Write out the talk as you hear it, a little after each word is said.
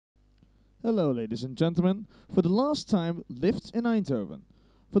Hello, ladies and gentlemen. For the last time, lifts in Eindhoven.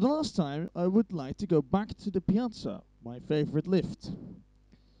 For the last time, I would like to go back to the PIAZZA, my favorite lift.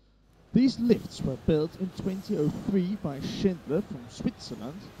 These lifts were built in 2003 by Schindler from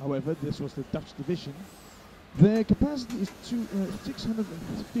Switzerland. However, this was the Dutch division. Their capacity is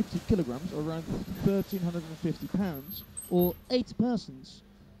 650 kilograms, or around 1,350 pounds, or 8 persons.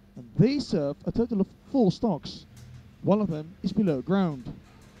 And they serve a total of 4 stocks. One of them is below ground.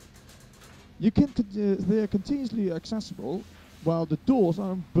 They are continuously accessible, while the doors are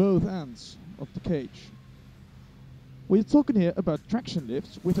on both ends of the cage. We're talking here about traction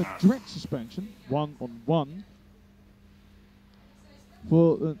lifts with a direct suspension, one-on-one,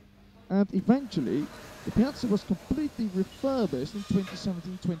 and eventually the PIAZZA was completely refurbished in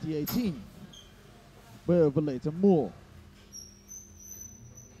 2017-2018. But later more.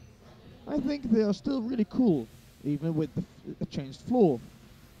 I think they are still really cool, even with a changed floor.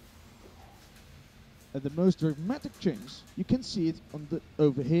 And the most dramatic change, you can see it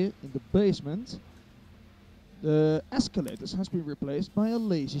over here in the basement. The escalators has been replaced by a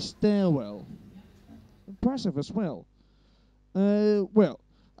lazy stairwell. Impressive as well. Well,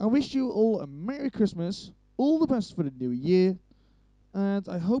 I wish you all a Merry Christmas, all the best for the new year, and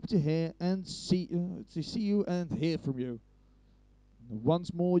I hope to see you and hear from you.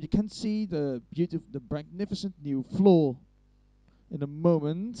 Once more, you can see the magnificent new floor. In a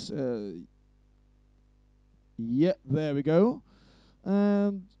moment. Yeah, there we go.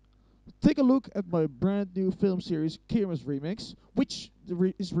 And take a look at my brand new film series Kirmes Remix, which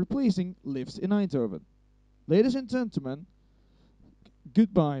is replacing Lifts in Eindhoven. Ladies and gentlemen,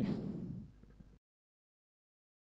 goodbye.